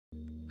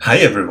Hi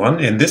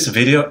everyone, in this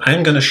video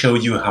I'm going to show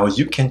you how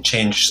you can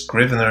change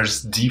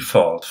Scrivener's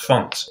default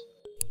font.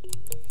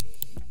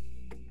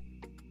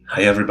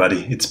 Hi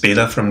everybody, it's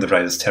Bela from the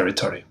Writer's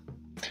Territory.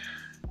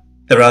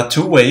 There are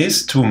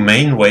two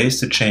main ways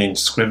to change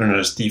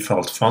Scrivener's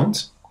default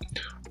font.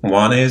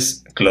 One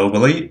is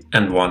globally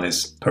and one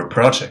is per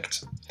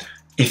project.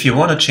 If you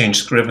want to change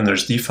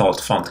Scrivener's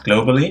default font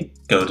globally,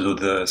 go to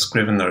the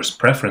Scrivener's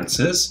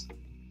preferences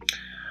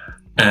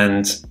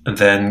and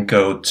then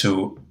go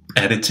to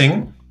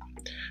editing.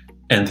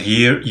 And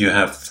here you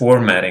have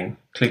formatting.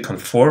 Click on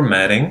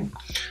formatting,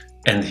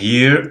 and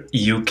here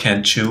you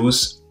can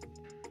choose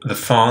the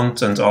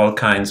font and all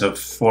kinds of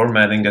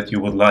formatting that you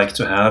would like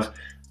to have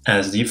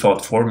as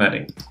default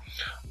formatting.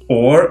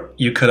 Or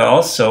you could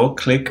also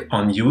click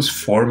on use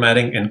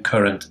formatting in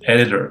current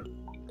editor.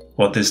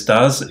 What this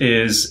does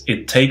is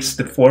it takes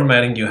the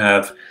formatting you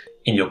have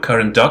in your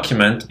current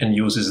document and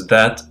uses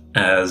that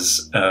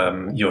as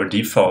your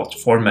default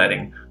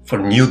formatting for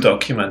new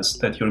documents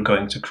that you're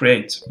going to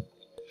create.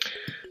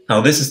 Now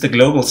this is the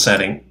global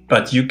setting,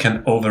 but you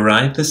can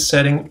override this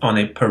setting on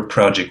a per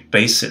project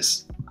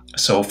basis.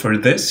 So for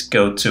this,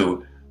 go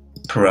to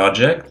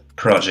Project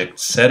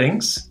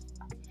Settings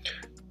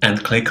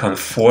and click on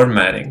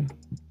Formatting.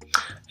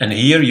 And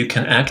here you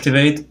can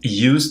activate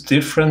use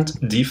different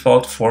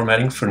default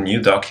formatting for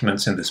new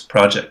documents in this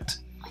project.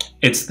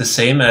 It's the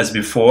same as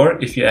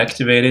before. If you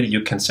activate it, you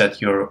can set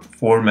your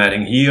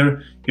formatting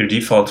here, your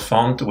default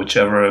font,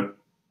 whichever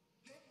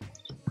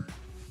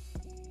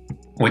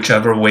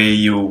way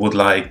you would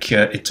like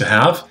it to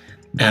have.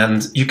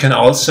 And you can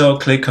also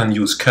click on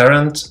use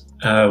current,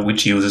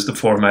 which uses the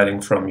formatting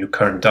from your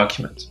current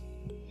document.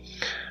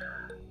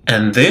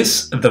 And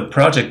the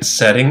project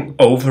setting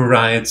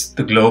overrides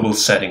the global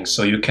setting.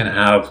 So you can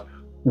have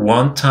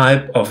one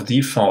type of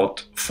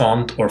default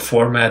font or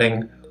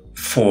formatting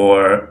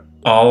for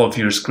all of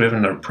your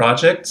Scrivener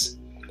projects,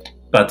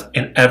 but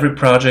in every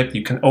project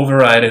you can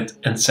override it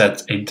and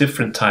set a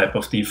different type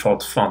of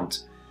default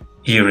font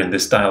here in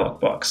this dialog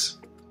box.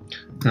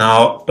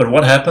 Now, but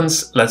what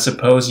happens? Let's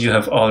suppose you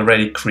have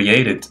already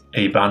created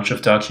a bunch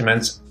of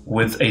documents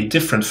with a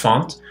different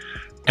font,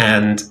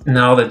 and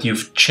now that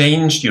you've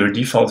changed your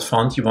default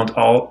font, you want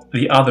all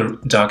the other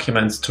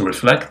documents to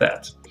reflect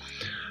that.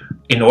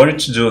 In order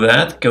to do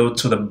that, go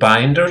to the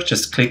binder,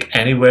 just click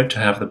anywhere to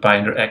have the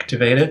binder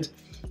activated,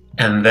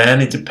 and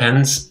then it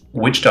depends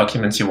which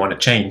documents you want to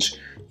change.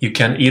 You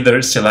can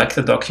either select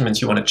the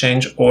documents you want to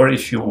change, or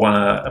if you want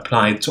to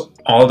apply it to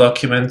all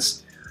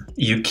documents,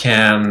 you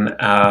can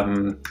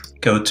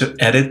go to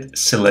Edit,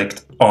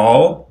 select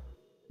All,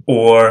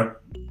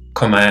 or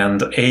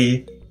Command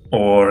A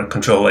or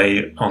Control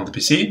A on the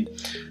PC.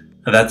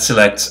 That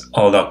selects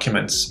all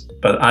documents.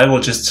 But I will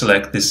just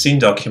select this scene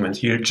document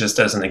here just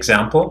as an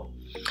example.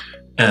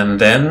 And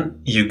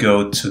then you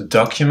go to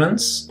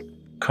Documents,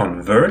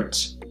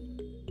 Convert,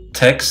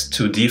 Text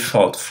to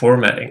Default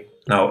Formatting.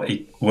 Now,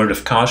 a word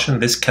of caution,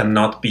 this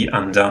cannot be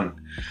undone.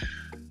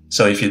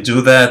 So if you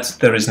do that,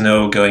 there is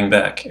no going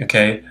back,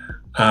 okay?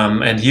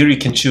 And here you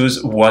can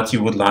choose what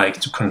you would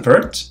like to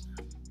convert,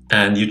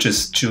 and you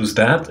just choose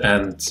that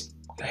and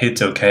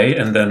hit OK,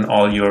 and then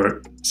all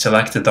your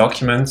selected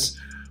documents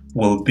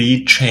will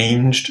be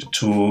changed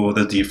to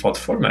the default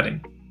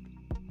formatting.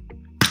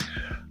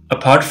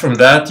 Apart from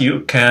that,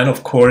 you can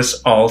of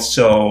course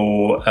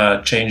also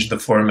change the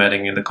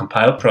formatting in the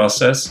compile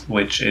process,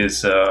 which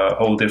is a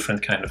whole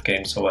different kind of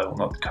game, so I will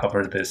not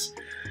cover this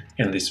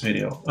in this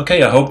video.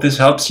 Okay, I hope this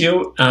helps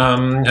you.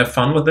 Have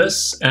fun with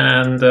this,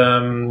 and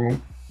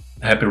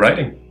happy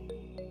writing.